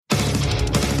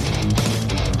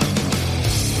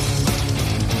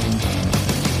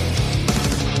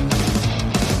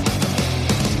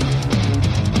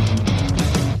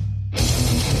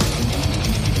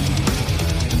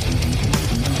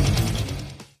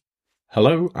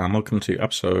Hello and welcome to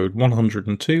episode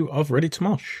 102 of Ready to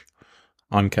Mosh.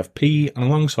 I'm Kev P, and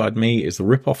alongside me is the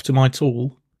rip-off to my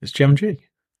Tool, it's Gem G.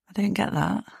 I don't get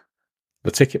that.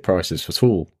 The ticket prices for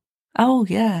Tool, Oh,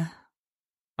 yeah.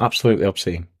 absolutely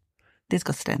obscene.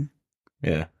 Disgusting.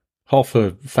 Yeah, half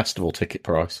a festival ticket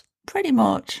price. Pretty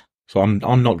much. So I'm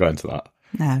not going to that.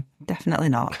 No, definitely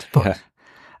not. But Yeah.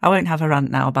 I won't have a rant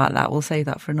now about that. We'll save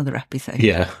that for another episode.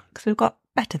 Yeah, Because we've got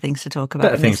better things to talk about.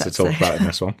 better in things this to talk episode. about in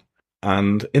this one.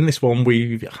 And in this one,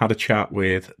 we've had a chat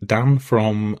with Dan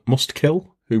from Must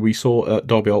Kill, who we saw at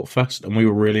Derby Alt Fest, and we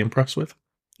were really impressed with.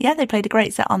 Yeah, they played a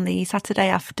great set on the Saturday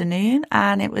afternoon,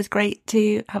 and it was great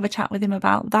to have a chat with him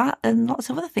about that and lots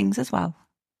of other things as well.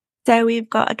 So we've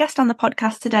got a guest on the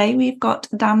podcast today. We've got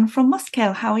Dan from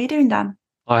Muskill. How are you doing, Dan?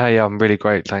 Hi, I'm really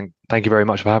great. Thank you very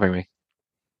much for having me.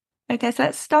 Okay, so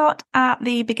let's start at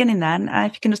the beginning then.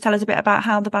 If you can just tell us a bit about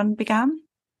how the band began.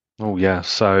 Oh yeah,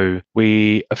 so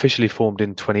we officially formed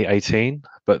in 2018,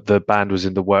 but the band was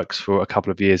in the works for a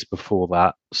couple of years before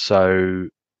that. So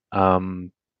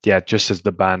yeah, just as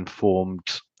the band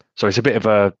formed, so it's a bit of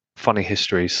a funny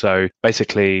history. So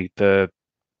basically, who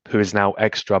is now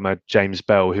ex-drummer James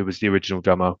Bell, who was the original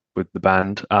drummer with the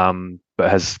band,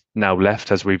 but has now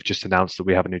left as we've just announced that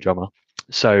we have a new drummer.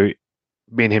 So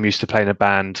me and him used to play in a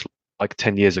band like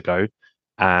 10 years ago,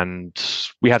 and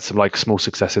we had some like small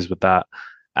successes with that,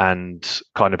 and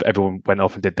kind of everyone went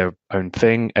off and did their own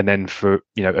thing. And then for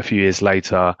a few years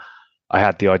later, I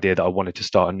had the idea that I wanted to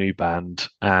start a new band,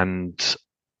 and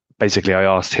basically I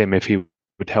asked him if he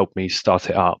would help me start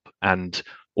it up. And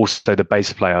also the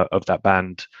bass player of that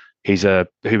band, who is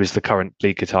the current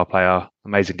lead guitar player,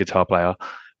 amazing guitar player.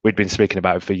 We'd been speaking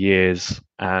about it for years,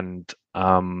 and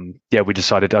yeah, we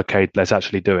decided, okay, let's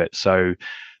actually do it. So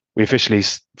we officially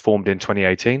formed in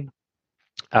 2018,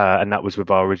 and that was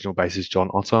with our original bassist John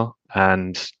Otter.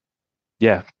 And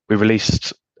yeah, we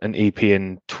released an EP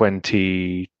in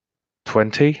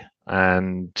 2020.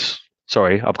 And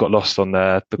sorry, I've got lost on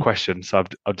the question, so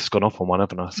I've just gone off on one,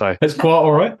 haven't I? So It's quite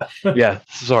all right. yeah,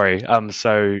 sorry.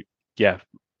 So yeah,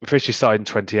 officially started in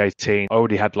 2018. I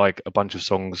already had like a bunch of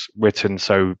songs written,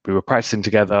 so we were practicing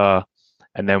together,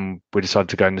 and then we decided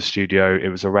to go in the studio. It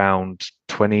was around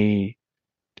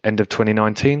end of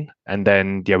 2019, and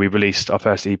then yeah, we released our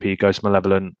first EP, Ghost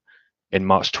Malevolent, in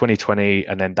March 2020,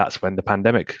 and then that's when the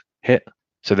pandemic hit.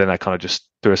 So then I kind of just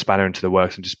threw a spanner into the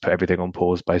works and just put everything on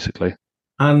pause, basically.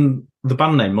 And the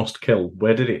band name Must Kill,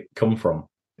 where did it come from?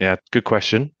 Yeah, good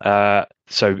question. So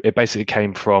it basically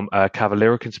came from a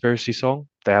Cavalera Conspiracy song.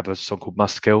 They have a song called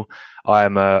Must Kill. I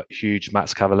am a huge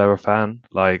Max Cavalera fan.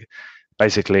 Like,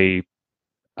 basically,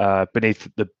 Beneath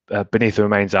the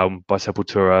Remains album by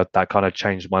Sepultura, that kind of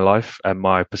changed my life and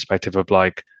my perspective of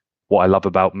like what I love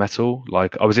about metal.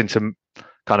 Like, I was into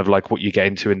kind of like what you get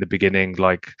into in the beginning.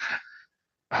 Like,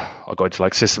 I got into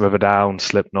like System of a Down,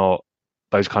 Slipknot,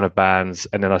 those kind of bands,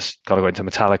 and then I kind of got into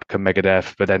Metallica,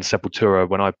 Megadeth, but then Sepultura.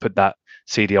 When I put that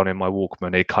CD on in my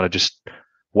Walkman, it kind of just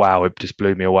wow, it just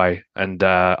blew me away. And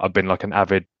I've been like an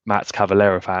avid Max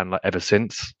Cavalera fan like ever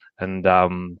since. And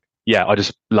yeah, I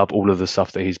just love all of the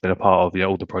stuff that he's been a part of,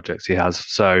 all the projects he has.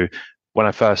 So when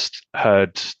I first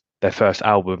heard their first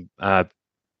album, the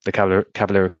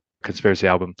Cavalera Conspiracy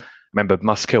album, I remember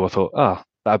Must Kill, I thought, oh,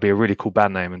 that'd be a really cool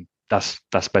band name, and that's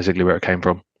basically where it came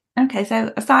from. Okay,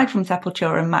 so aside from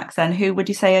Sepultura and Max, then who would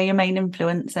you say are your main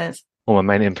influences? All my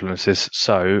main influences.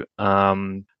 So I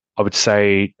would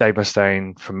say Dave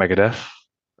Mustaine from Megadeth.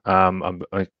 I'm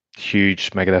a huge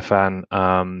Megadeth fan.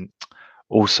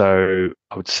 Also,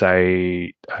 I would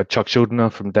say Chuck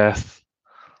Schuldiner from Death.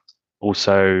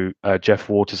 Also, Jeff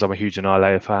Waters. I'm a huge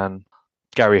Annihilator fan.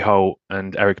 Gary Holt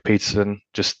and Eric Peterson,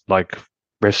 just like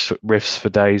riffs for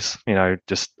days.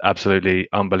 Just absolutely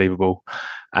unbelievable.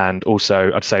 And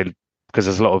also, I'd say, because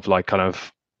there's a lot of like kind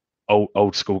of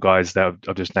old school guys that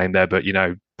I've just named there, but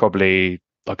probably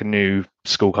like a new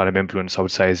school kind of influence, I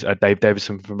would say, is Dave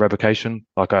Davidson from Revocation.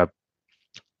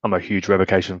 I'm a huge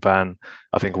Revocation fan.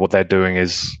 I think what they're doing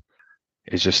is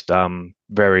just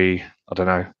very, I don't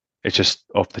know, it's just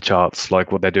off the charts.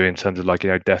 Like what they're doing in terms of like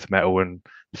death metal and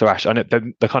thrash. And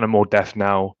they're kind of more death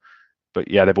now,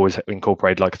 but yeah, they've always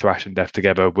incorporated like thrash and death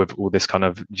together with all this kind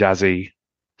of jazzy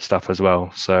stuff as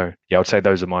well. So yeah, I would say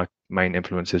those are my main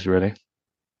influences really.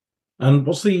 And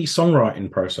what's the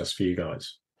songwriting process for you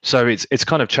guys? So it's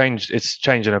kind of changed. It's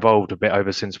changed and evolved a bit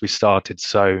over since we started.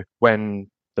 So when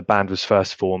the band was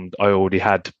first formed, I already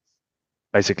had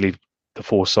basically the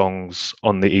 4 songs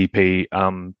on the EP,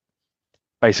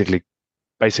 basically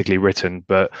written.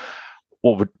 But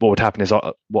what would happen is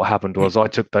what happened was I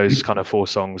took those kind of 4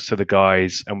 songs to the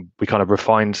guys, and we kind of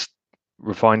refined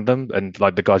refined them, and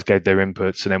like the guys gave their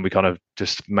inputs, and then we kind of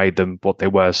just made them what they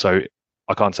were. So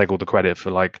I can't take all the credit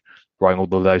for like writing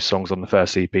all of those songs on the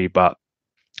first EP, but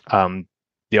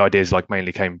the ideas like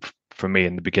mainly came from me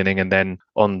in the beginning, and then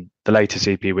on the latest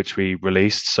EP which we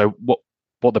released. So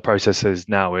what the process is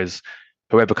now is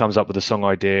whoever comes up with a song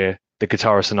idea, the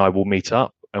guitarist and I will meet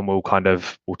up and we'll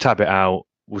tab it out.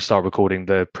 We'll start recording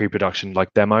the pre-production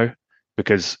like demo,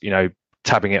 because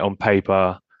tabbing it on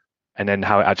paper and then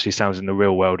how it actually sounds in the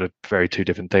real world are very two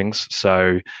different things.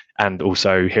 So, and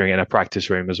also hearing it in a practice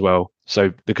room as well.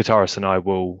 So the guitarist and I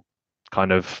will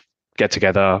kind of get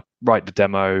together, write the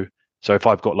demo. So if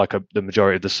I've got like the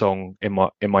majority of the song in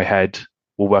my head,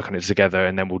 we'll work on it together,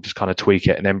 and then we'll just kind of tweak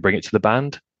it and then bring it to the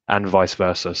band, and vice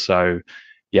versa. So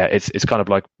yeah, it's kind of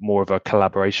like more of a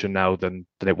collaboration now than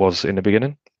it was in the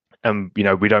beginning. And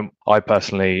I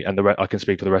personally, and I can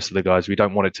speak for the rest of the guys, we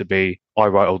don't want it to be I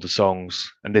write all the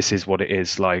songs and this is what it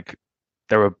is. Like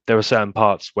there are certain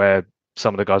parts where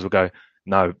some of the guys will go,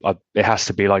 no, it has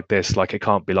to be like this. Like it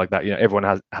can't be like that.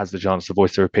 Everyone has the chance to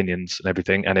voice their opinions and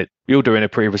everything, and we all do it in a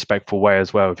pretty respectful way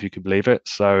as well, if you can believe it.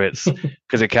 So it's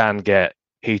because it can get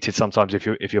heated sometimes if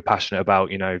you're passionate about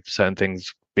certain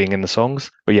things being in the songs.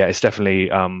 But yeah, it's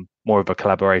definitely more of a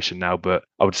collaboration now. But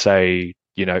I would say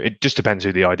it just depends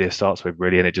who the idea starts with,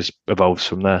 really, and it just evolves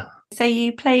from there. So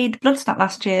you played Bloodstock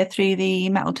last year through the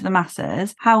Metal to the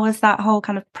Masses. How was that whole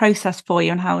kind of process for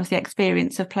you, and how was the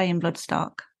experience of playing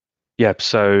Bloodstock? Yeah,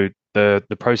 so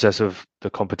the process of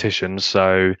the competition,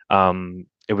 so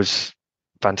it was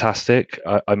fantastic.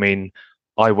 I mean,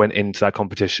 I went into that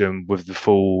competition with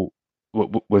the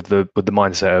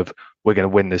mindset of we're going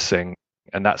to win this thing,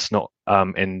 and that's not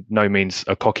in no means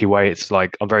a cocky way. It's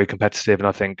like I'm very competitive, and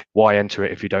I think, why enter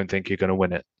it if you don't think you're going to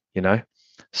win it?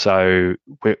 So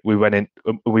we went in.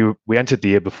 We entered the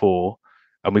year before,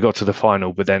 and we got to the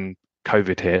final, but then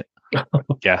COVID hit.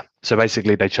 Yeah. So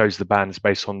basically they chose the bands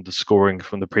based on the scoring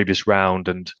from the previous round,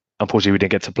 and unfortunately we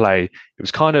didn't get to play. It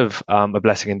was kind of a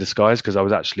blessing in disguise, because I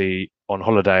was actually on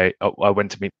holiday. I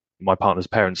went to meet my partner's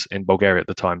parents in Bulgaria at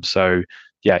the time. So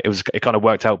yeah, it kind of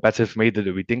worked out better for me that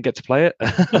we didn't get to play it.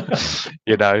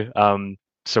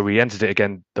 So we entered it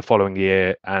again the following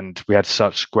year, and we had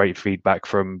such great feedback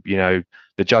from the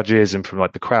judges and from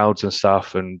like the crowds and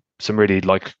stuff, and some really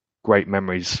like great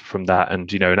memories from that.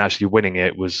 And and actually winning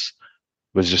it was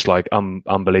just like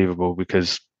unbelievable,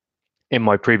 because in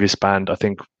my previous band, I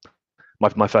think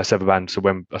my first ever band, so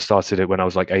when I started it when I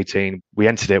was like 18, we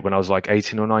entered it when I was like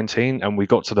 18 or 19, and we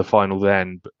got to the final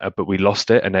then, but we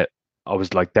lost it, and I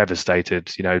was like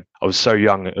devastated. I was so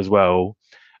young as well,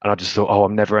 and I just thought, oh,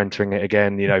 I'm never entering it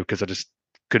again, because I just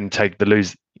couldn't take the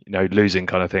losing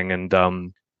kind of thing.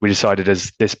 And we decided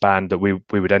as this band that we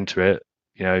would enter it,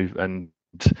 and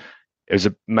it was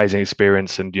an amazing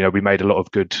experience. And we made a lot of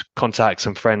good contacts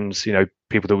and friends,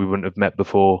 people that we wouldn't have met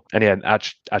before. And yeah,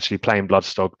 actually playing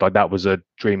Bloodstock, like that was a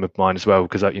dream of mine as well,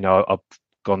 because I've been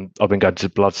going to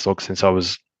Bloodstock since I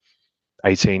was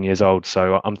 18 years old,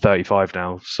 so I'm 35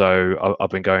 now. So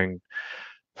I've been going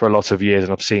for a lot of years,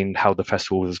 and I've seen how the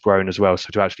festival has grown as well. So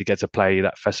to actually get to play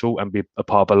that festival and be a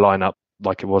part of a lineup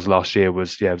like it was last year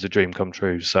was a dream come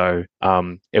true. So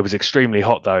it was extremely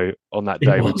hot though on that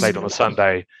day. We played on a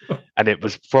Sunday, and it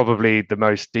was probably the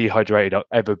most dehydrated I've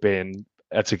ever been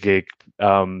at a gig,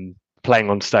 playing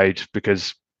on stage,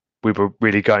 because we were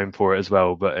really going for it as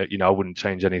well. But I wouldn't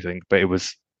change anything. But it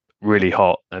was really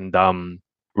hot, and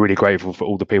really grateful for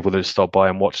all the people that stopped by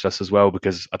and watched us as well,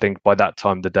 because I think by that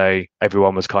time of the day,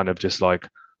 everyone was kind of just like,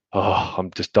 oh,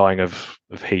 I'm just dying of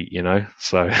heat,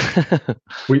 So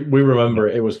we remember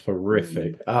it was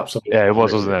horrific. Absolutely. Yeah, it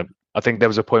was, wasn't it? I think there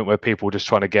was a point where people were just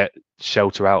trying to get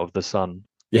shelter out of the sun.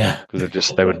 Yeah. Because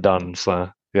they were done. So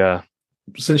yeah.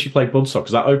 Since you played Bloodstock,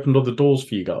 has that opened other doors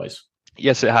for you guys?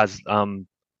 Yes, it has. I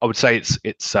would say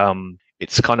it's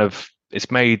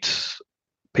made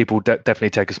people definitely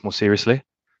take us more seriously,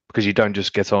 because you don't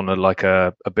just get on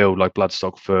a bill like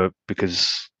Bloodstock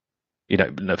because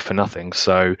for nothing.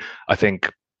 So I think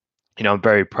I'm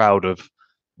very proud of.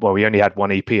 Well, we only had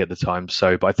one EP at the time,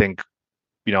 but I think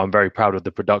I'm very proud of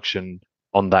the production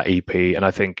on that EP, and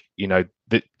I think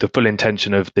the full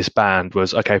intention of this band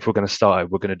was, okay, if we're going to start it,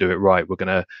 we're going to do it right. We're going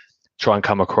to try and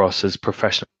come across as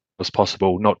professional as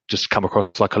possible, not just come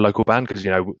across like a local band, because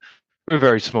we're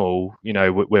very small.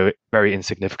 We're very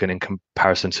insignificant in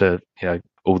comparison to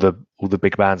all the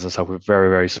big bands and stuff. We're very,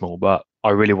 very small, but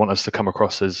I really want us to come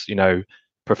across as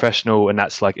professional, and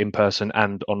that's like in person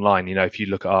and online. If you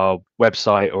look at our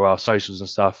website or our socials and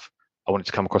stuff, I want it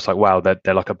to come across like, wow,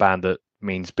 they're like a band that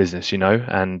means business,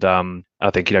 and I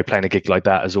think playing a gig like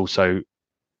that is also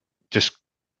just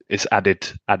it's added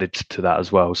to that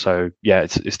as well. So yeah,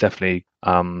 it's definitely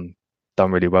done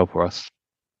really well for us.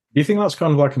 Do you think that's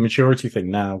kind of like a maturity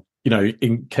thing now?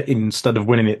 Instead of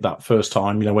winning it that first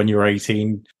time, when you were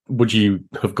 18, would you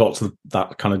have got to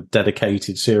that kind of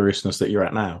dedicated seriousness that you're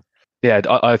at now? Yeah,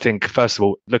 I think first of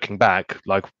all, looking back,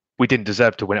 like we didn't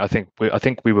deserve to win it. I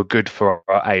think we were good for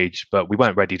our age, but we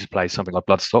weren't ready to play something like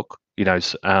Bloodstock.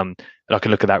 And I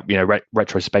can look at that,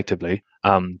 retrospectively.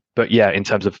 But yeah, in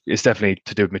terms of, it's definitely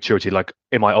to do with maturity. Like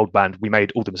in my old band, we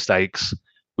made all the mistakes.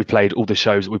 We played all the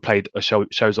shows. We played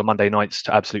shows on Monday nights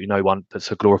to absolutely no one.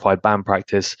 That's a glorified band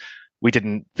practice. We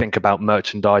didn't think about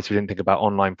merchandise. We didn't think about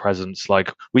online presence.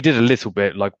 Like we did a little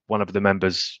bit. Like one of the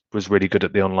members was really good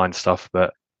at the online stuff.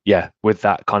 But yeah, with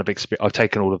that kind of experience, I've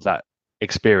taken all of that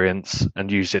experience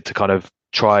and used it to kind of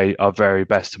try our very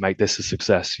best to make this a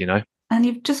success. And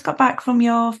you've just got back from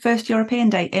your first European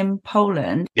date in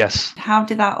Poland. Yes. How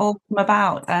did that all come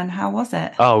about and how was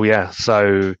it? Oh yeah.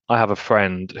 So I have a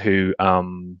friend who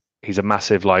he's a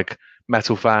massive like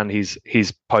metal fan. He's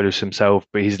Polish himself,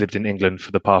 but he's lived in England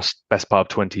for the best part of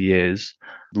 20 years.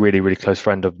 Really, really close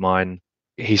friend of mine.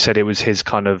 He said it was his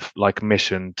kind of like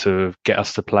mission to get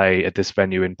us to play at this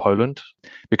venue in Poland,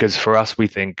 because for us, we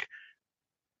think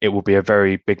it will be a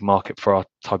very big market for our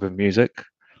type of music.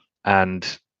 And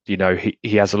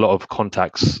he has a lot of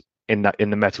contacts in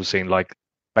the metal scene. Like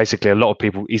basically a lot of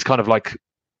people, he's kind of like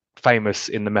famous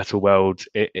in the metal world,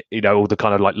 all the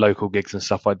kind of like local gigs and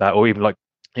stuff like that. Or even like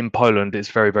in Poland, it's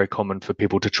very, very common for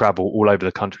people to travel all over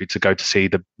the country to go to see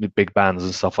the big bands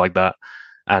and stuff like that.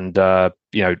 And,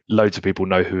 loads of people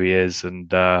know who he is,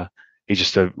 and he's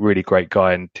just a really great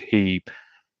guy. And he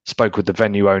spoke with the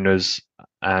venue owners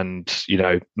and,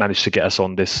 managed to get us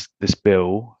on this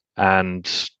bill and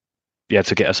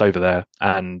to get us over there.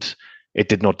 And it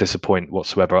did not disappoint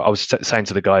whatsoever. I was saying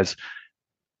to the guys,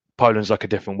 Poland's like a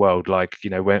different world. Like,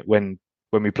 when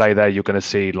we play there, you're going to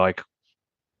see like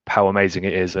how amazing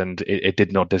it is. And it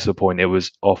did not disappoint. It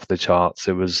was off the charts.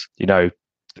 It was,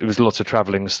 it was lots of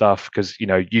traveling stuff because,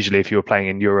 usually if you were playing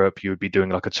in Europe, you would be doing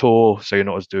like a tour. So you're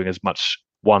not doing as much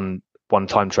one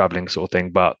time traveling sort of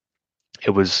thing, but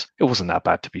it wasn't that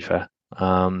bad, to be fair.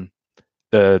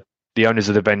 The owners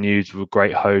of the venues were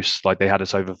great hosts. Like they had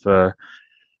us over for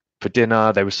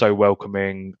dinner. They were so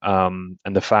welcoming. And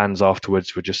the fans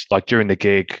afterwards were just like during the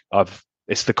gig,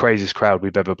 it's the craziest crowd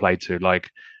we've ever played to. Like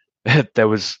there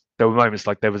were moments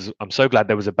like I'm so glad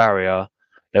there was a barrier.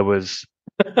 There was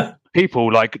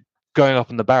people like going up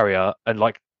on the barrier, and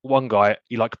like one guy,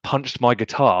 he like punched my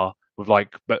guitar with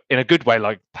like, but in a good way,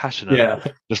 like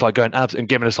passionate, just like going abs and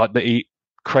giving us like the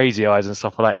crazy eyes and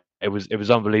stuff like that. It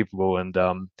was unbelievable. And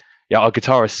our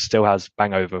guitarist still has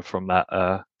bangover from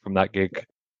that gig.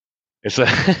 It's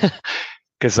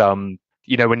because when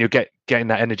you're getting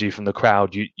that energy from the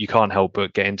crowd, you can't help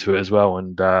but get into it as well.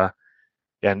 And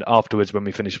and afterwards when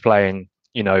we finished playing,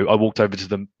 I walked over to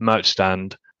the merch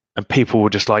stand and people were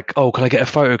just like, "Oh, can I get a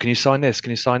photo? Can you sign this? Can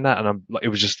you sign that?" And I'm like, it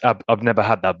was just I've never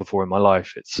had that before in my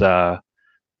life. It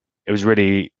was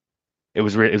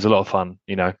a lot of fun.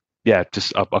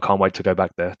 Just I can't wait to go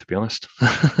back there, to be honest.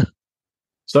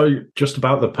 So just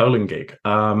about the Poland gig,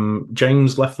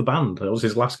 James left the band. That was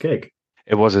his last gig.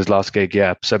 It was his last gig,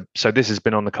 yeah. So this has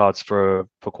been on the cards for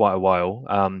quite a while.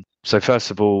 So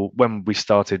first of all, when we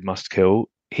started Must Kill,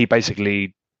 he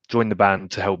basically joined the band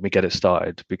to help me get it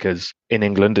started, because in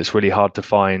England it's really hard to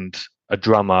find a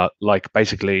drummer. Like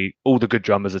basically all the good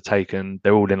drummers are taken.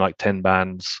 They're all in like 10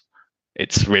 bands.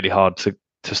 It's really hard to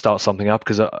start something up,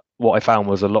 because what I found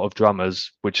was a lot of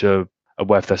drummers, which are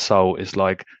worth their soul, is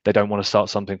like they don't want to start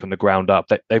something from the ground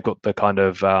up. They've got the kind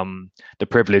of the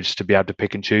privilege to be able to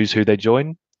pick and choose who they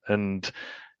join. And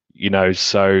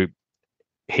so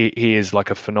he is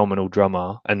like a phenomenal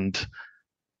drummer, and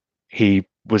he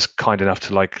was kind enough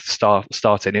to like start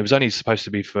it. It was only supposed to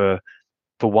be for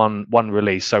one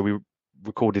release, so we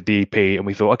recorded the EP and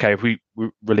we thought, okay, if we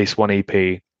release one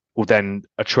EP, we'll then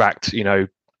attract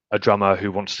a drummer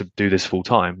who wants to do this full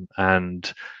time.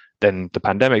 And then the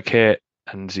pandemic hit,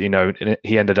 and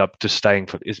he ended up just staying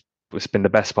for it's been the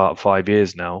best part of 5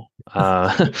 years now.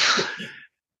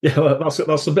 Yeah,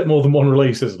 that's a bit more than one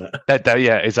release, isn't it?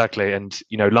 Yeah, exactly. And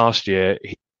last year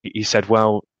he said,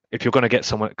 well, if you're going to get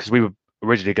someone, because we were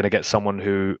originally going to get someone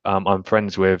who I'm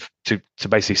friends with to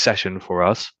basically session for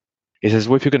us. He says,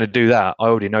 well, if you're going to do that, I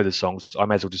already know the songs, I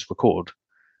may as well just record.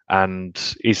 And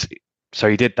so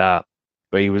he did that,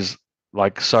 but he was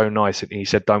like so nice, and he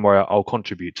said, don't worry, I'll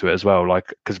contribute to it as well,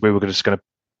 like, because we were just going to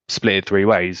split it 3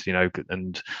 ways,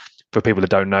 and for people that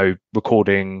don't know,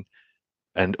 recording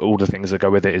and all the things that go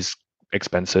with it is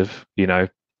expensive,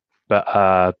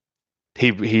 but he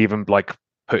even like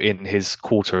put in his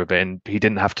quarter of it, and he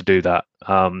didn't have to do that.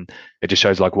 It just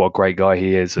shows like what a great guy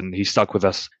he is, and he stuck with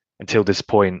us until this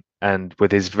point. And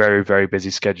with his very, very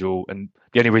busy schedule, and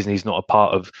the only reason he's not a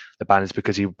part of the band is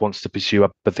because he wants to pursue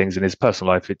other things in his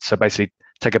personal life. It's so basically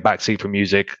take a backseat from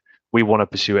music. We want to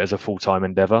pursue it as a full-time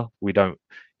endeavor. We don't,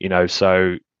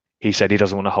 so he said he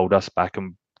doesn't want to hold us back.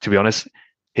 And to be honest,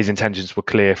 his intentions were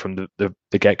clear from the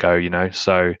get-go,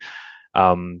 so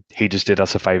he just did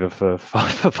us a favor for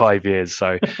 5 years.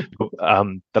 So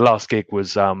the last gig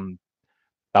was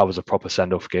that was a proper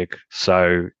send-off gig.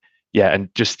 So yeah,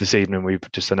 and just this evening we've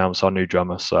just announced our new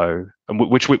drummer. So, and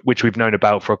which we've known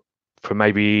about for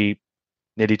maybe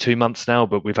nearly 2 months now,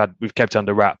 but we've kept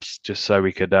under wraps just so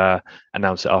we could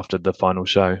announce it after the final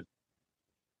show.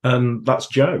 That's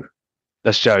Joe.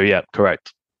 That's Joe. Yeah,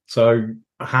 correct. So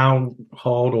how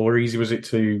hard or easy was it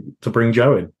to bring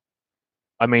Joe in?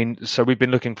 I mean, so we've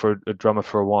been looking for a drummer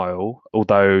for a while,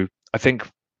 although I think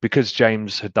because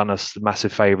James had done us the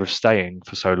massive favor of staying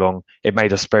for so long, it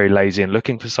made us very lazy in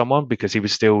looking for someone because he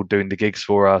was still doing the gigs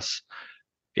for us.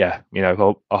 Yeah,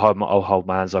 I'll hold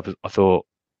my hands up. I thought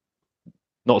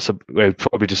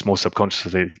probably just more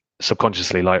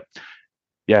subconsciously like,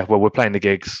 yeah, well, we're playing the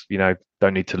gigs,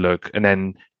 don't need to look. And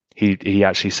then he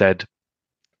actually said,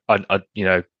 I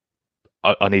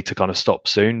need to kind of stop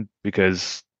soon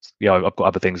because I've got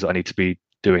other things that I need to be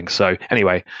doing. So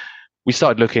anyway, we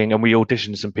started looking and we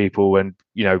auditioned some people, and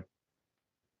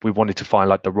we wanted to find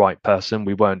like the right person.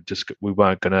 We weren't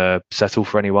going to settle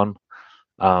for anyone,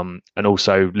 and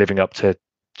also living up to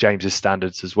James's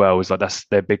standards as well. Is like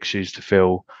they're big shoes to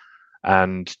fill.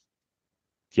 And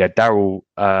yeah, Daryl.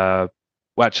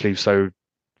 Actually, so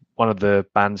one of the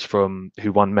bands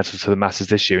who won Metal to the Masses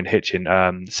this year in Hitchin,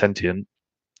 Sentient,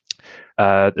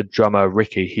 the drummer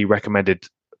Ricky, he recommended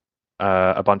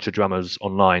a bunch of drummers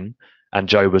online, and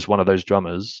Joe was one of those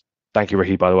drummers. Thank you,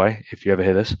 Ricky, by the way, if you ever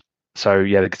hear this. So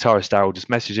yeah, the guitarist Daryl just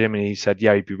messaged him and he said,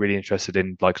 yeah, he'd be really interested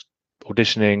in like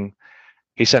auditioning.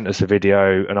 He sent us a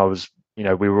video and I was, we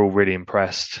were all really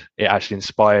impressed. It actually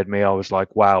inspired me. I was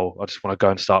like, wow, I just want to go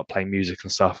and start playing music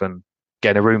and stuff and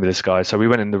get in a room with this guy. So we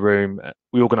went in the room,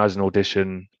 we organized an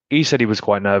audition. He said he was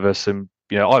quite nervous, and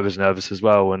I was nervous as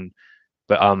well.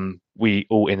 But we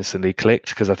all instantly clicked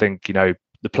because I think,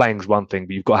 the playing's one thing,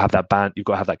 but you've got to have that band, you've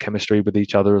got to have that chemistry with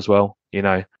each other as well,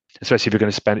 especially if you're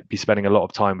going to be spending a lot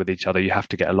of time with each other, you have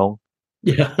to get along.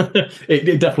 Yeah,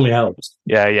 it definitely helps.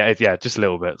 Yeah, just a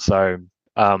little bit. So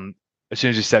as soon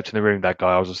as he stepped in the room, that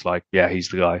guy, I was just like, yeah, he's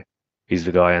the guy.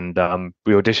 And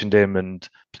we auditioned him, and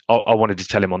I wanted to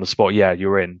tell him on the spot, yeah,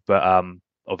 you're in. But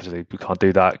obviously we can't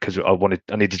do that because I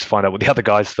needed to find out what the other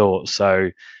guys thought. So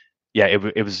yeah,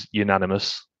 it was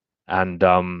unanimous. And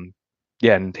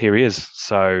and here he is.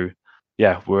 So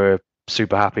yeah, we're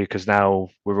super happy because now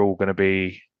we're all going to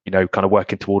be, kind of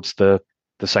working towards the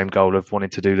same goal of wanting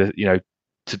to do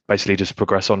to basically just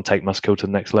progress on, take Muskill to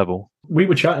the next level. We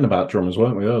were chatting about drummers,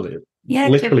 weren't we, earlier? Yeah,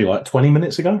 literally like 20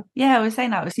 minutes ago. Yeah, I was saying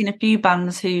that. We've seen a few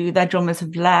bands who their drummers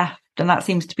have left, and that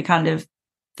seems to be kind of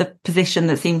the position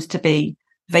that seems to be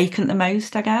vacant the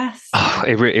most, I guess.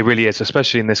 It really is,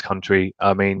 especially in this country.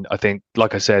 I mean, I think,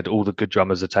 like I said, all the good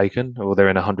drummers are taken, or they're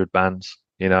in 100 bands.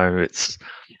 It's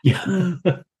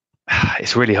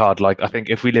it's really hard. Like, I think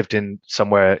if we lived in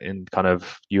somewhere in kind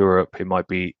of Europe, it might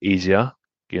be easier.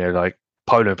 Like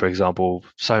Poland, for example,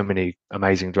 so many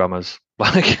amazing drummers.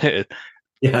 Like,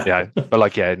 but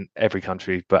like, yeah, in every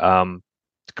country. But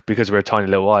because we're a tiny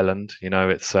little island,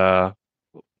 it's all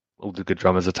the good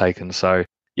drummers are taken. So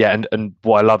yeah, and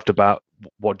what I loved about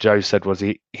what Joe said was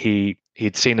he'd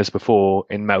seen us before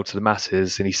in Metal to the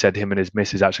Masses, and he said him and his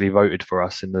missus actually voted for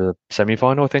us in the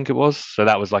semi-final, I think it was. So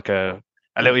that was like it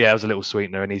was a little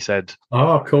sweetener. And he said,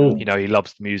 oh, cool. He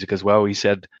loves the music as well. He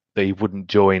said that he wouldn't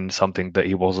join something that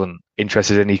he wasn't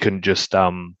interested in. He couldn't just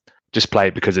play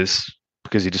it because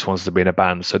he just wants to be in a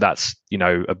band. So that's,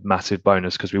 a massive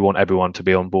bonus because we want everyone to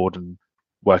be on board and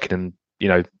working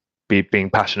and, being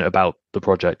passionate about the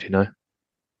project,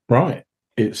 Right.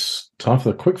 It's time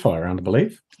for the quickfire round, I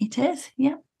believe. It is,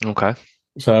 yeah. Okay.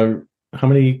 So how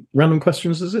many random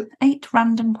questions is it? 8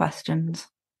 random questions.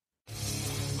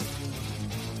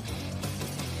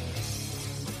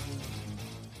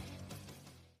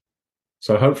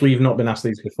 So hopefully you've not been asked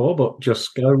these before, but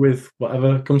just go with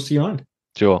whatever comes to your mind.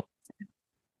 Sure.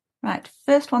 Right.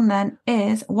 First one then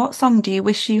is, what song do you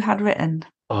wish you had written?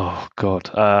 Oh, God.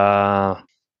 Oh,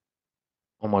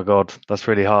 my God. That's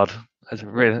really hard.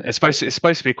 It's supposed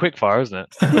to be quickfire, isn't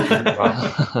it?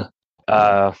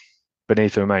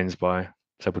 Beneath the Remains by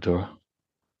Sepultura.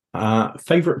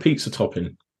 Favorite pizza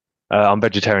topping? I'm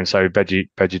vegetarian, so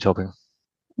veggie topping.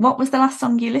 What was the last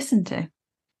song you listened to?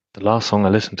 The last song I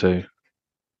listened to.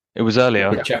 It was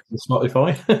earlier. Check the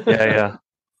Spotify. Yeah.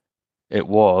 It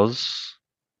was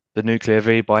The Nuclear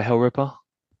V by Hellripper.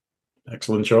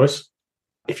 Excellent choice.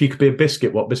 If you could be a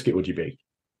biscuit, what biscuit would you be?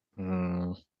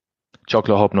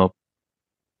 Chocolate Hobnob.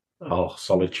 Oh,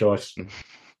 solid choice.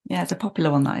 Yeah, it's a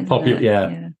popular one, that is.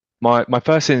 Yeah. My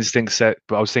first instinct set,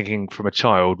 but I was thinking from a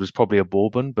child, was probably a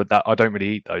bourbon, but that I don't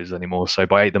really eat those anymore. So,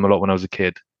 but I ate them a lot when I was a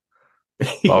kid.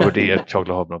 But I would eat a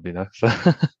chocolate hobnob, you know. So.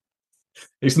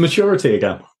 It's the maturity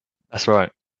again. That's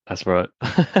right.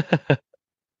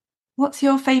 What's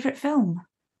your favourite film?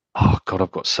 Oh God,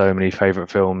 I've got so many favourite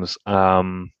films.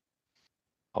 I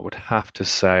would have to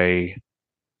say,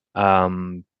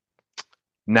 now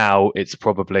it's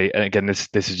probably, and again, this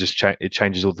is just it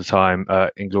changes all the time.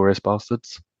 Inglourious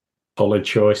Basterds. Solid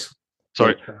choice.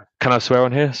 Sorry, can I swear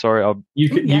on here? Sorry, you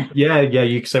can. You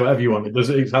can say whatever you want.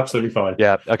 It's absolutely fine.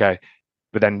 Yeah, okay.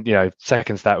 But then,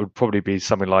 seconds that would probably be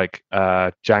something like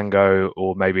Django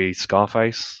or maybe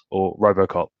Scarface or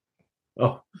RoboCop.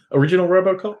 Oh, original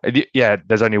RoboCop? Yeah,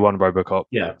 there's only one RoboCop.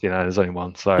 Yeah, there's only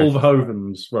one. So Paul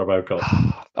Verhoeven's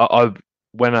RoboCop.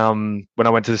 When I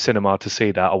went to the cinema to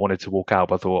see that, I wanted to walk out,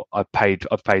 but I thought I've paid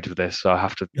for this, so I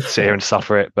have to sit here and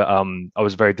suffer it. But I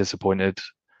was very disappointed.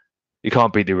 You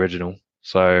can't beat the original.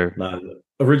 So no, the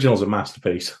original's a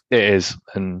masterpiece. It is,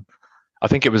 and I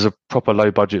think it was a proper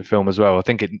low budget film as well. I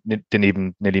think it didn't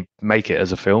even nearly make it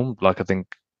as a film.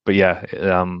 But yeah,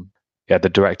 the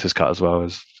director's cut as well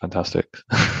is fantastic.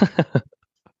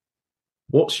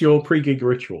 What's your pre-gig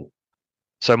ritual?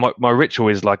 So my ritual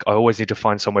is I always need to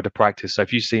find somewhere to practice. So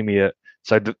if you see me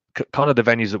the kind of the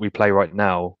venues that we play right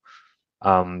now,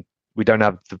 we don't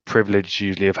have the privilege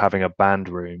usually of having a band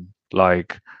room,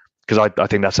 because I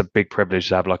think that's a big privilege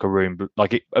to have a room,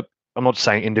 I'm not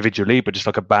saying individually, but just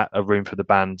a room for the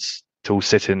bands to all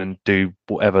sit in and do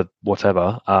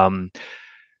whatever.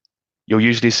 You'll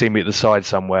usually see me at the side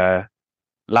somewhere,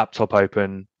 laptop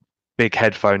open, big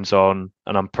headphones on,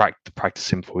 and I'm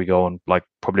practicing before we go on,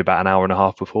 probably about an hour and a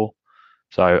half before.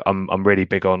 So I'm really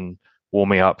big on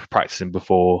warming up, practicing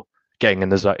before getting in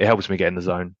the zone. It helps me get in the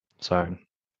zone. So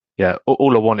yeah,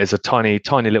 all I want is a tiny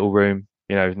little room,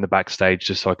 in the backstage,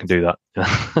 just so I can do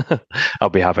that. I'll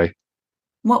be happy.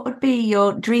 What would be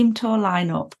your dream tour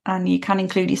lineup? And you can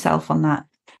include yourself on that.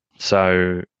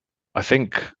 So I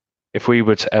think if we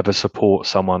were to ever support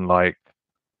someone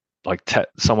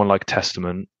someone like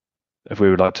Testament, if we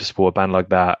would like to support a band like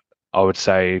that, I would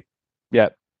say, yeah,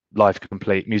 life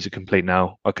complete, music complete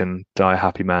now. I can die a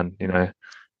happy man, Yeah,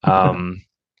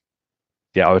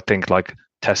 I would think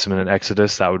Testament and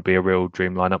Exodus, that would be a real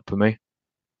dream lineup for me,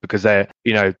 because they're,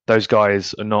 those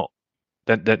guys are not,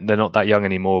 they're not that young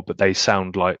anymore, but they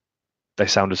sound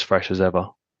as fresh as ever.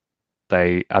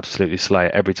 They absolutely slay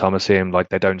it. Every time I see them,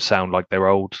 they don't sound like they're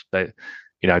old. They,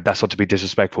 that's not to be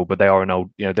disrespectful, but they are an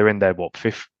old, they're in their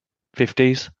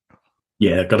 50s.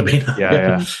 Yeah, gotta be.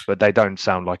 Yeah. But they don't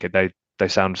sound like it. They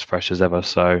sound as fresh as ever.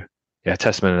 So yeah,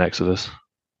 Testament and Exodus.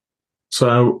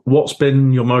 So what's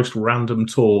been your most random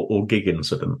tour or gig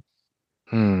incident?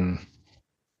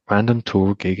 Random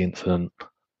tour gig incident.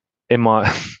 In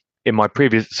my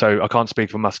previous, so I can't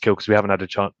speak for Muskill because we haven't had a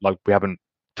chance, we haven't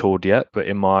toured yet, but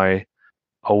in my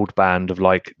old band of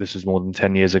this was more than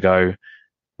 10 years ago,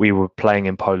 we were playing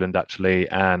in Poland actually,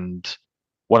 and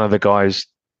one of the guys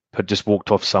had just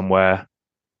walked off somewhere,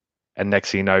 and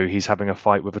next thing you know, he's having a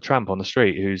fight with a tramp on the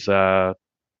street who's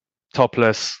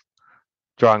topless,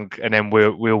 drunk, and then we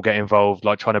all get involved,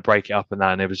 trying to break it up and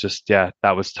that, and it was just,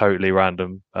 that was totally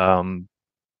random.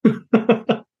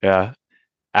 Yeah,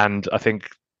 and I think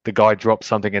the guy dropped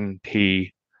something and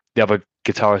the other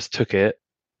guitarist took it,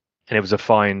 and it was a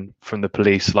fine from the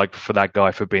police, for that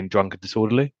guy for being drunk and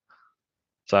disorderly.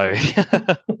 So,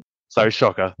 so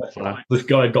shocker. So, this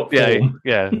guy got form.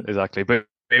 Yeah, exactly. But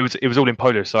it was all in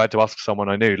Polish, so I had to ask someone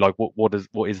I knew, what is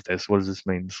this? What does this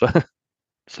mean?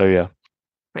 So yeah.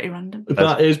 Pretty random.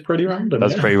 That is pretty random.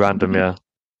 That's pretty random, yeah.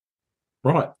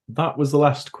 Right, that was the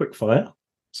last quickfire.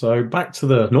 So back to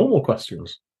the normal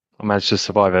questions. I managed to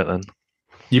survive it then.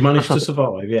 You managed to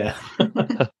survive, yeah.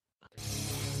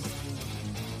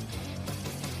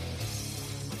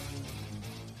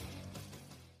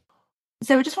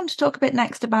 So we just want to talk a bit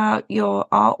next about your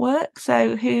artwork.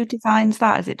 So who designs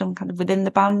that? Is it done kind of within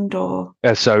the band or?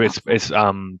 Yeah, so it's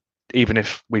even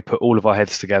if we put all of our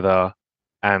heads together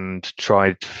and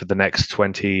tried for the next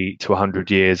 20 to 100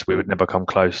 years, we would never come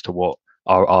close to what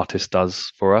our artist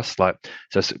does for us.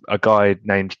 Just a guy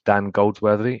named Dan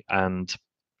Goldsworthy, and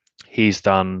he's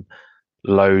done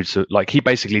loads of he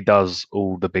basically does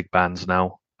all the big bands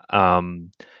now.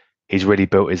 he's really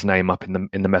built his name up in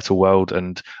the metal world.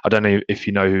 And I don't know if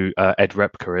you know who Ed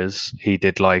Repka is. He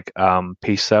did like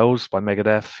Peace Cells by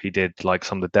Megadeth. He did like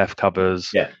some of the Death covers.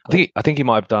 Yeah. I think he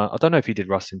might have done. I don't know if he did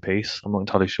Rust in Peace. I'm not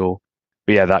entirely sure.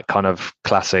 But yeah, that kind of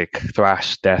classic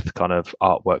thrash death kind of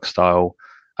artwork style.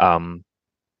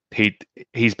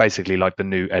 He's basically like the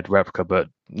new Ed Repka, but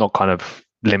not kind of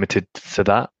limited to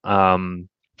that.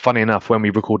 Funny enough, when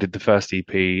we recorded the first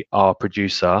EP, our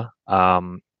producer,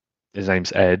 his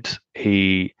name's Ed,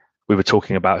 we were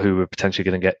talking about who we're potentially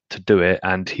going to get to do it,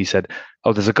 and he said,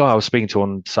 "Oh, there's a guy I was speaking to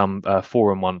on some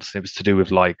forum once. It was to do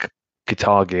with like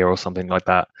guitar gear or something like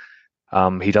that.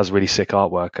 He does really sick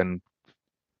artwork." And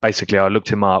basically, I looked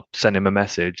him up, sent him a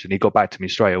message, and he got back to me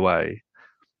straight away.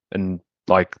 And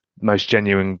like most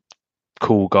genuine,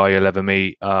 cool guy you'll ever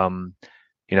meet.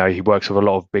 He works with a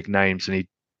lot of big names, and he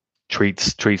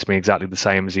treats me exactly the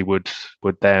same as he would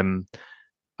them.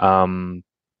 And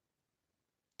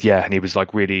he was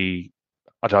like really.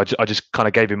 I just kind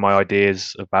of gave him my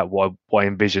ideas about what I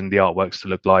envisioned the artworks to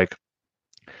look like.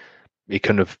 He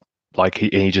couldn't have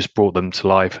he just brought them to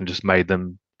life and just made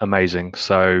them amazing.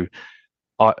 So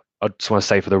I just want to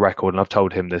say for the record, and I've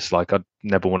told him this, like I'd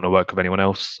never want to work with anyone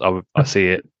else. I see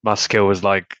it. My skill is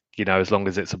like, as long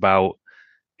as it's about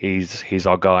he's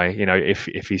our guy,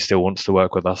 if he still wants to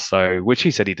work with us. So, which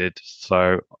he said he did.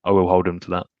 So I will hold him to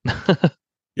that.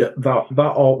 Yeah, that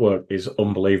artwork is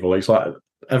unbelievable. It's like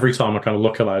every time I kind of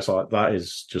look at that, it's like that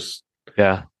is just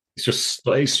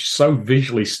it's so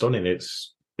visually stunning.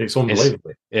 It's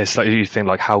unbelievable. It's like you think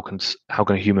like how can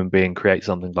a human being create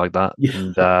something like that?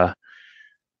 Yeah.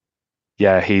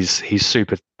 And he's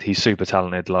super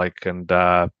talented.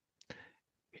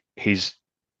 He's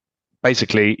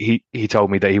basically he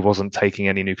told me that he wasn't taking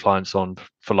any new clients on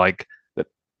for like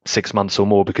 6 months or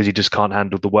more because he just can't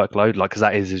handle the workload. Like, because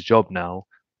that is his job now.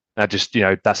 That just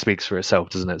that speaks for itself,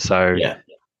 doesn't it? So yeah.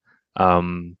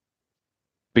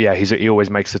 But yeah, he always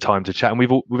makes the time to chat, and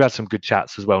we've had some good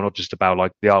chats as well, not just about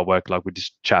like the artwork. Like we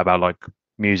just chat about like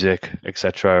music,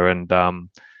 etc. And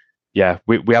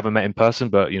we haven't met in person,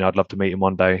 but I'd love to meet him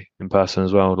one day in person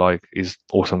as well. Like he's an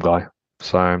awesome guy.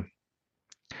 So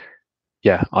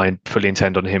yeah, I fully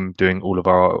intend on him doing all of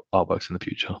our artworks in the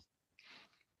future.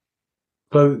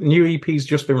 So new EP's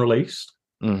just been released.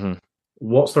 Mm-hmm.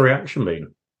 What's the reaction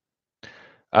been?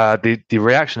 The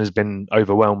reaction has been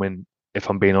overwhelming, if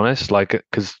I'm being honest.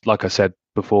 Because like I said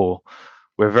before,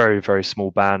 we're a very, very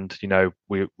small band.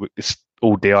 It's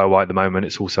all DIY at the moment.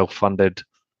 It's all self-funded.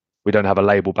 We don't have a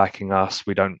label backing us.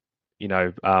 We don't,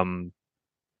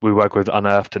 we work with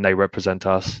Unearthed and they represent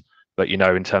us. But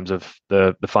in terms of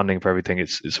the funding for everything,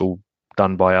 it's all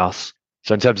done by us.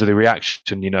 So in terms of the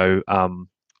reaction, I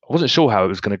wasn't sure how it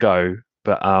was going to go,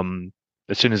 but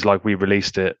as soon as we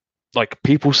released it,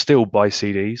 people still buy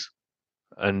CDs,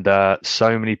 and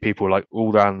so many people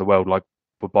all around the world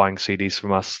were buying CDs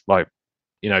from us.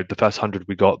 The first 100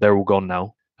 we got, they're all gone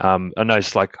now. I know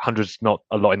it's 100's not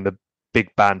a lot in the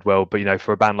big band world, but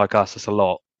for a band like us, it's a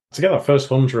lot. To get that first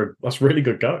 100, that's really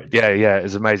good going. Yeah,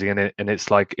 it's amazing, and it's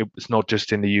it's not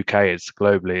just in the UK; it's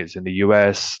globally. It's in the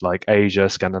US, Asia,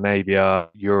 Scandinavia,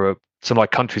 Europe. Some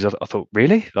countries I thought,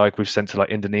 really? We've sent to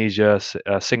Indonesia,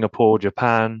 Singapore,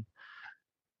 Japan.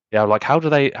 Yeah, how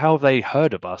have they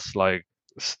heard of us?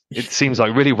 It seems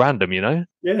really random,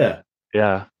 Yeah.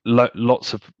 Yeah,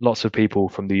 lots of people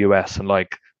from the US, and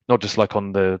not just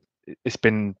it's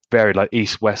been very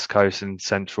East, West Coast, and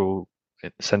Central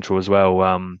as well.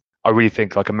 I really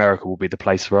think America will be the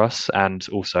place for us, and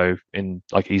also in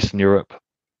Eastern Europe.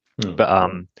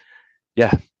 But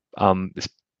it's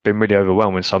been really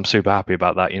overwhelming, so I'm super happy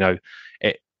about that.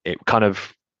 It kind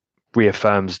of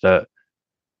reaffirms that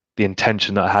the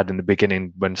intention that I had in the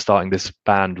beginning when starting this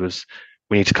band was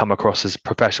we need to come across as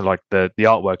professional. The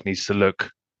artwork needs to look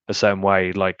a certain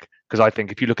way. Because I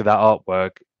think if you look at that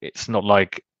artwork, it's not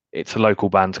it's a local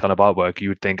band's kind of artwork. You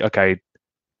would think, okay,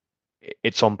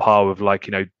 it's on par with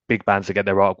big bands that get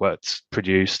their artworks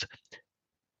produced.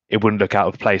 It wouldn't look out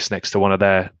of place next to one of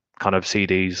their kind of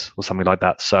CDs or something like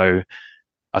that. So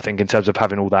I think in terms of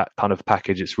having all that kind of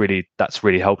package, that's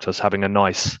really helped us, having a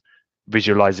nice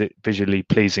visually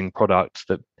pleasing product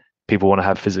that people want to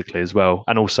have physically as well.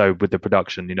 And also with the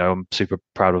production, I'm super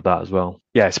proud of that as well.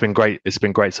 Yeah, it's been great. It's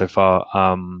been great so far.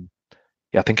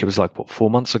 I think it was 4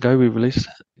 months ago we released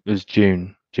it. It was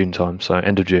June time, so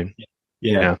end of June.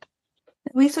 Yeah.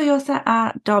 We saw your set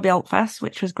at Derby Altfest,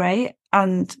 which was great,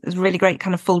 and it was a really great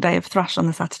kind of full day of thrash on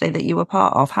the Saturday that you were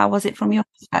part of. How was it from your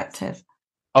perspective?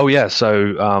 Oh yeah,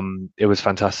 so it was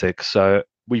fantastic. So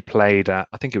we played at,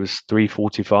 I think it was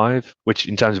 3:45, which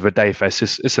in terms of a day fest,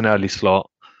 it's an early slot,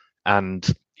 and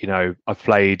I've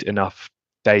played enough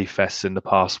day fests in the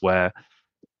past where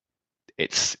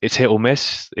it's hit or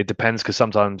miss. It depends, because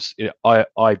sometimes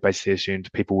I basically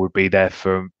assumed people would be there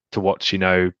to watch,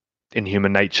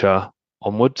 Inhuman Nature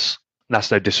onwards. And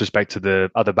that's no disrespect to the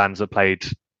other bands that played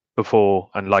before,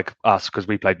 and like us, because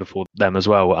we played before them as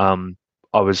well.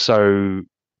 I was so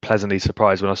pleasantly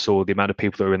surprised when I saw the amount of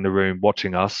people that were in the room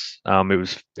watching us.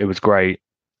 It was great,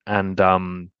 and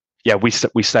yeah, we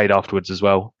stayed afterwards as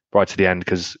well, right to the end,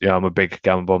 because I'm a big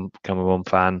Gamma Bomb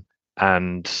fan,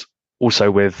 and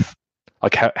also with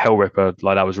like Hellripper,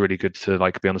 like that was really good to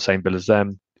like be on the same bill as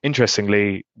them.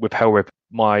 Interestingly, with Hellripper,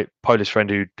 my Polish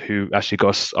friend who actually got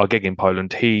us our gig in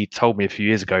Poland, he told me a few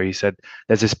years ago. He said,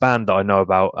 "There's this band that I know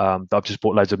about that I've just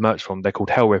bought loads of merch from. They're called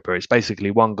Hellripper. It's basically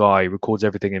one guy records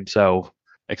everything himself,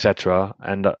 etc."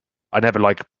 And I never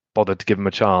like bothered to give him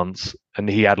a chance. And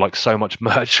he had like so much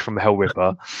merch from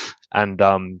Hellripper,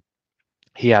 and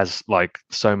he has like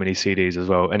so many CDs as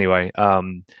well. Anyway,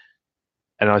 and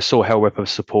I saw Hellripper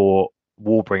support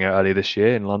Warbringer earlier this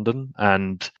year in London,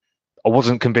 and I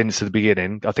wasn't convinced at the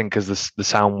beginning. I think because the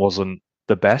sound wasn't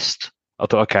the best. I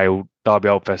thought, okay, well, Derby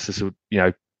Old Fest, this will,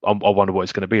 I wonder what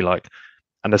it's going to be like.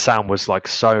 And the sound was like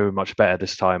so much better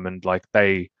this time, and like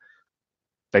they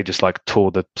just like tore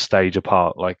the stage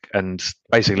apart. Like, and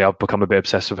basically, I've become a bit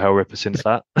obsessed with Hellripper since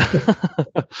that.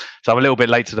 So I'm a little bit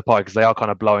late to the party because they are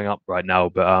kind of blowing up right now.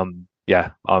 But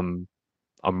yeah, I'm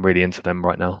really into them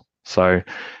right now. So,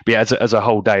 but yeah, as a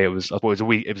whole day, I thought it was a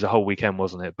week. It was a whole weekend,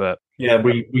 wasn't it? But yeah,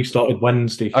 we started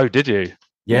Wednesday. Oh, did you?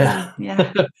 Yeah.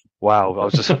 Wow, I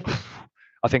was just.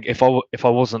 I think if I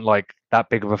wasn't like that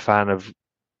big of a fan of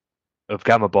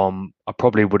Gamma Bomb, I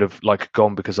probably would have like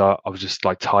gone, because I was just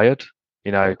like tired,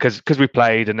 because we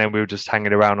played and then we were just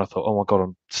hanging around. I thought, oh my god,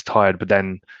 I'm just tired. But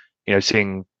then,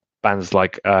 seeing bands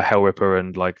like Hellripper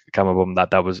and like Gamma Bomb,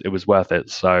 it was worth it.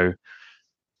 So,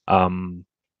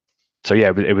 so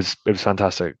yeah, it was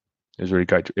fantastic. It was really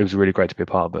great. It was really great to be a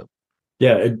part of it.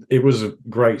 Yeah, it was a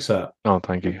great set. Oh,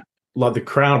 thank you. Like the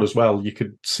crowd as well, you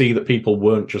could see that people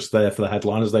weren't just there for the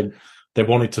headliners. They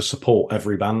wanted to support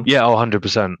every band. Yeah,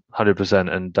 100%,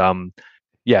 100%, and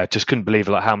yeah, just couldn't believe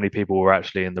like how many people were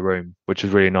actually in the room, which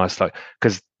was really nice. Like,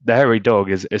 because the Hairy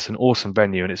Dog it's an awesome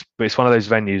venue, and it's one of those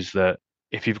venues that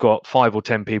if you've got 5 or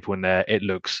 10 people in there, it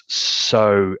looks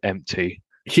so empty.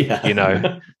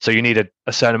 Yeah, so you need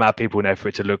a certain amount of people in there for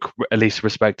it to look at least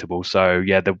respectable. So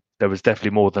yeah, there was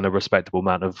definitely more than a respectable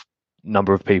amount of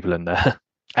number of people in there,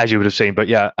 as you would have seen. But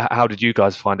yeah, how did you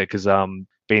guys find it? Because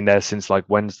being there since like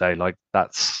Wednesday, like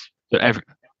that's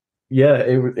yeah,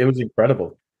 it was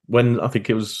incredible. When I think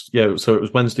it was so it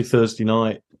was Wednesday, Thursday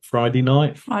night, Friday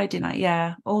night,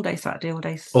 yeah, all day Saturday, all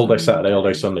day Saturday, all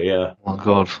day Sunday. Yeah. Oh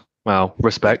god. Wow,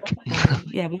 respect.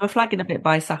 Yeah, we were flagging a bit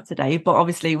by Saturday, but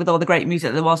obviously with all the great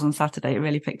music there was on Saturday, it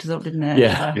really picked us up, didn't it?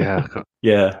 Yeah,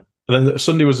 yeah. And then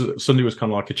Sunday was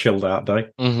kind of like a chilled out day,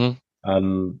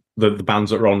 and the bands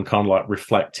that were on kind of like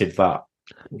reflected that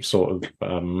sort of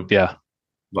that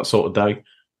sort of day.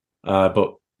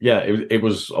 But yeah, it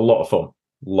was a lot of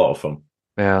fun.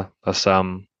 Yeah, that's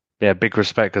big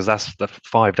respect, because that's the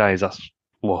 5 days. That's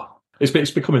what.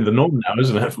 It's becoming the norm now,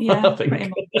 isn't it? Yeah, I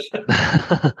think.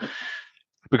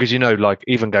 Because like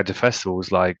even go to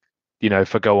festivals, like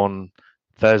if I go on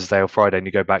Thursday or Friday and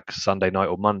you go back Sunday night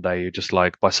or Monday, you're just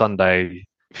like, by Sunday,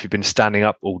 if you've been standing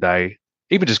up all day,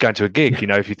 even just going to a gig,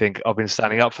 if you think I've been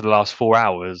standing up for the last 4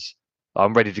 hours,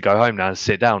 I'm ready to go home now and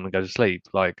sit down and go to sleep.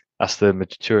 Like that's the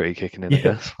maturity kicking in, I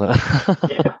guess.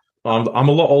 Yeah. I'm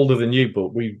a lot older than you, but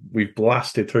we've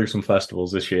blasted through some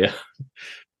festivals this year.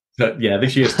 But yeah,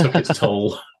 this year's took its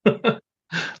toll.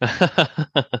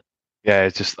 Yeah,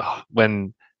 it's just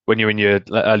when you're in your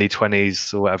early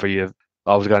 20s or whatever,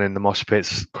 I was going in the mosh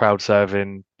pits, crowd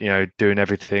serving, doing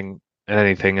everything and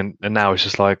anything, and now it's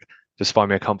just like, just find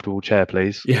me a comfortable chair,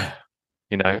 please. Yeah,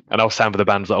 and I'll stand for the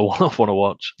bands that I want to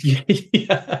watch.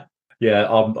 Yeah,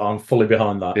 I'm fully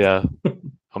behind that. Yeah,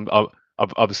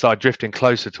 I've started drifting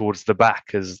closer towards the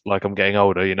back as like I'm getting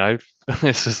older.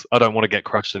 It's just I don't want to get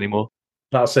crushed anymore.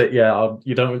 That's it. Yeah,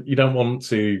 you don't want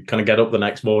to kind of get up the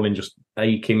next morning just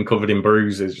aching, covered in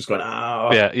bruises, just going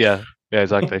Yeah,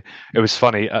 exactly. It was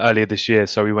funny earlier this year.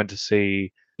 So we went to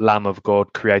see Lamb of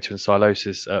God, Creator and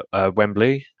Silosis at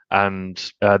Wembley, and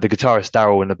the guitarist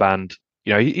Daryl in the band,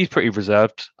 he's pretty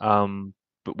reserved.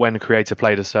 But when Creator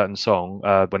played a certain song,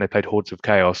 when they played Hordes of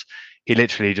Chaos, he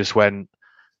literally just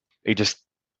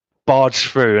barged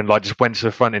through and like just went to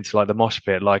the front into like the mosh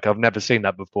pit. Like I've never seen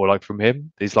that before. Like from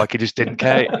him, he's like he just didn't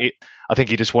care. I think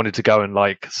he just wanted to go and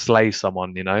like slay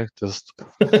someone. Just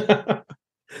it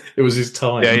was his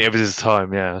time. Yeah, it was his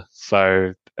time. Yeah.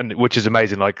 So, and which is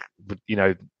amazing. Like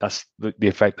that's the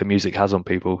effect the music has on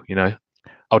people.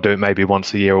 I'll do it maybe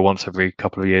once a year or once every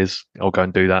couple of years. I'll go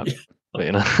and do that. But,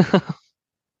 you know,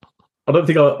 I don't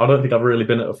think I've really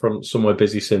been at a front somewhere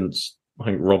busy since I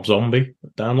think Rob Zombie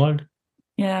Download.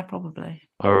 Yeah, probably.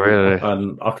 Oh, really?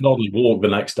 And I could hardly walk the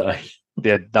next day.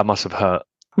 Yeah, that must have hurt.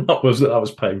 that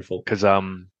was painful. Because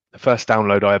the first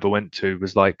Download I ever went to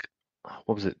was like,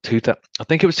 what was it? I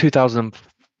think it was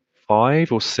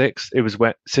 2005 or 6. It was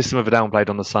when System of a Down played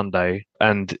on the Sunday,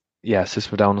 and yeah,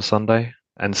 System of a Down on the Sunday,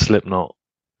 and Slipknot,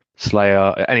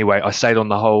 Slayer. Anyway, I stayed on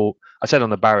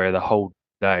the barrier the whole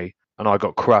day, and I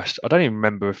got crushed. I don't even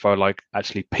remember if I like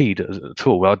actually peed at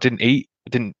all. I didn't eat, I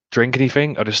didn't drink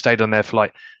anything. I just stayed on there for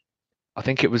like, I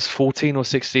think it was 14 or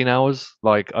 16 hours.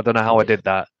 Like, I don't know how I did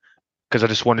that, because I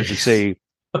just wanted to see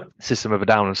System of a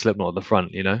Down and Slipknot at the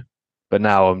front, you know. But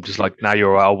now I'm just like, now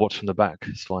you're right, I'll watch from the back.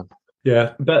 It's fine.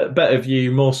 Yeah, better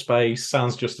view, more space,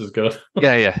 sounds just as good.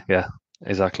 yeah,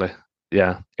 exactly.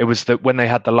 Yeah, it was when they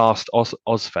had the last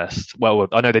Ozfest. Well,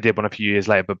 I know they did one a few years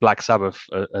later, but Black Sabbath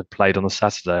had played on the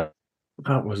Saturday.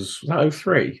 Was that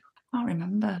 03? I can't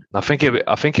remember. I think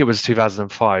it was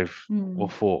 2005 or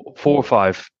 4 or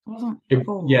 5.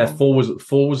 Yeah, 4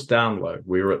 was Download.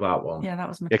 We were at that one. Yeah, that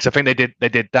was. Because I think they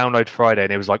did Download Friday,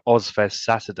 and it was like Ozfest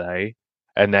Saturday,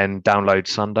 and then Download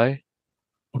Sunday.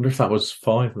 I wonder if that was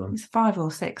 5 then. It's 5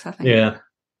 or 6, I think.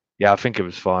 Yeah, I think it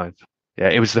was 5. Yeah,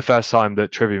 it was the first time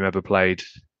that Trivium ever played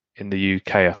in the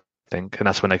UK, I think, and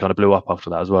that's when they kind of blew up after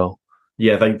that as well.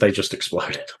 Yeah, they just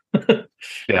exploded.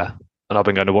 Yeah, and I've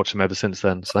been going to watch them ever since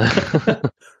then. So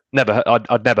I'd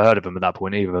never heard of them at that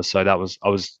point either. So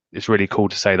it's really cool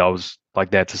to say that I was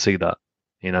like there to see that.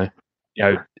 You know,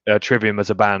 Trivium as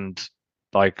a band,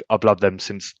 like I've loved them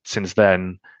since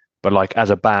then. But like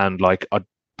as a band, like I'd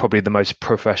probably the most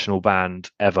professional band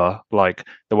ever. Like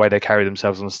the way they carry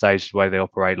themselves on stage, the way they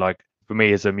operate. Like for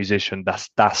me as a musician,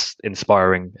 that's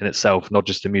inspiring in itself. Not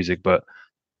just the music, but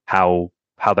how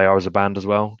they are as a band as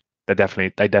well. They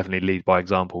definitely lead by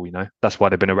example. You know, that's why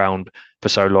they've been around for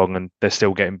so long, and they're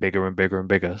still getting bigger and bigger and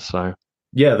bigger. So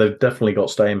yeah, they've definitely got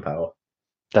staying power.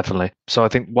 Definitely. So I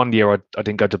think one year I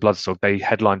didn't go to Bloodstock. They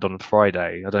headlined on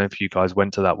Friday. I don't know if you guys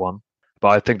went to that one, but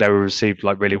I think they were received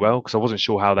like really well, because I wasn't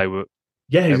sure how they would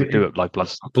do it like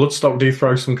Bloodstock. Bloodstock do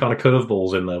throw some kind of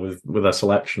curveballs in there with their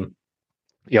selection.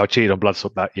 Yeah, I cheated on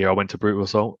Bloodstock that year. I went to Brutal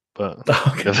Assault, but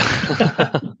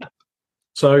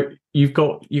So you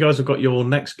guys have got your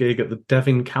next gig at the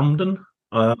Devin Camden,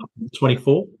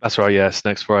 24th. That's right. Yes,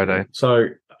 next Friday. So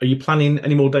are you planning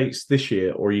any more dates this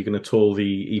year, or are you going to tour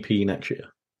the EP next year?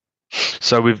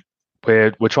 So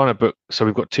we're trying to book. So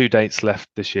we've got 2 dates left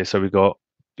this year. So we've got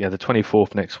the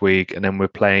 24th next week, and then we're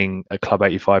playing at Club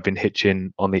 85 in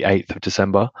Hitchin on the 8th of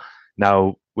December.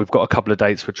 Now we've got a couple of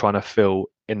dates we're trying to fill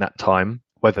in that time.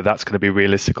 Whether that's going to be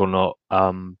realistic or not,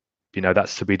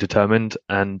 that's to be determined,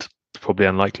 and probably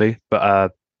unlikely.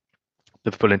 But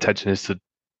the full intention is to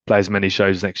play as many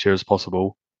shows next year as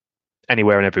possible,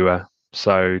 anywhere and everywhere.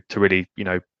 So to really,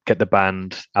 get the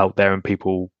band out there and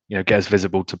people, get us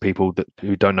visible to people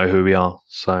who don't know who we are.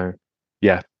 So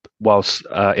yeah, whilst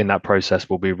in that process,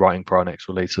 we'll be writing for our next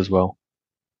release as well.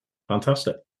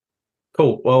 Fantastic.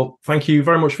 Cool. Well, thank you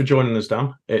very much for joining us,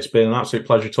 Dan. It's been an absolute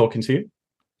pleasure talking to you.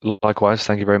 Likewise.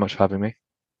 Thank you very much for having me.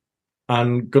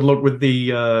 And good luck with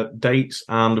the dates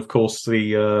and, of course,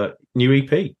 the new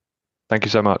EP. Thank you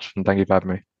so much, and thank you for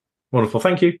having me. Wonderful.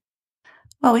 Thank you.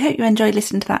 Well, we hope you enjoyed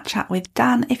listening to that chat with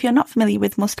Dan. If you're not familiar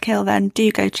with Mustkill, then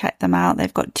do go check them out.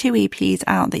 They've got 2 EPs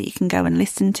out that you can go and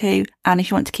listen to. And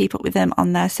if you want to keep up with them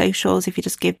on their socials, if you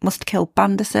just give Mustkill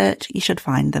Band a search, you should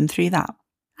find them through that.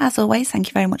 As always, thank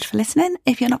you very much for listening.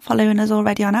 If you're not following us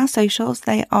already on our socials,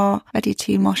 they are Ready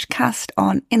to Mosh Cast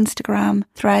on Instagram,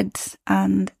 Threads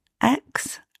and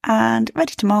X, and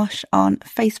Ready to Mosh on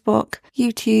Facebook,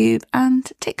 YouTube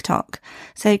and TikTok.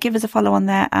 So give us a follow on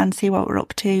there and see what we're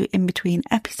up to in between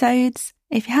episodes.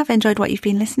 If you have enjoyed what you've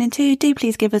been listening to, do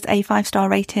please give us a 5-star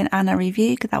rating and a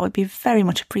review, because that would be very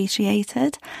much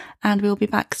appreciated. And we'll be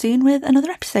back soon with another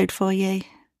episode for you.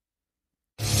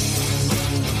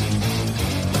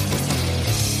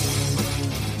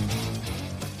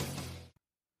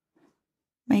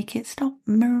 Make it stop,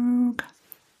 Moog.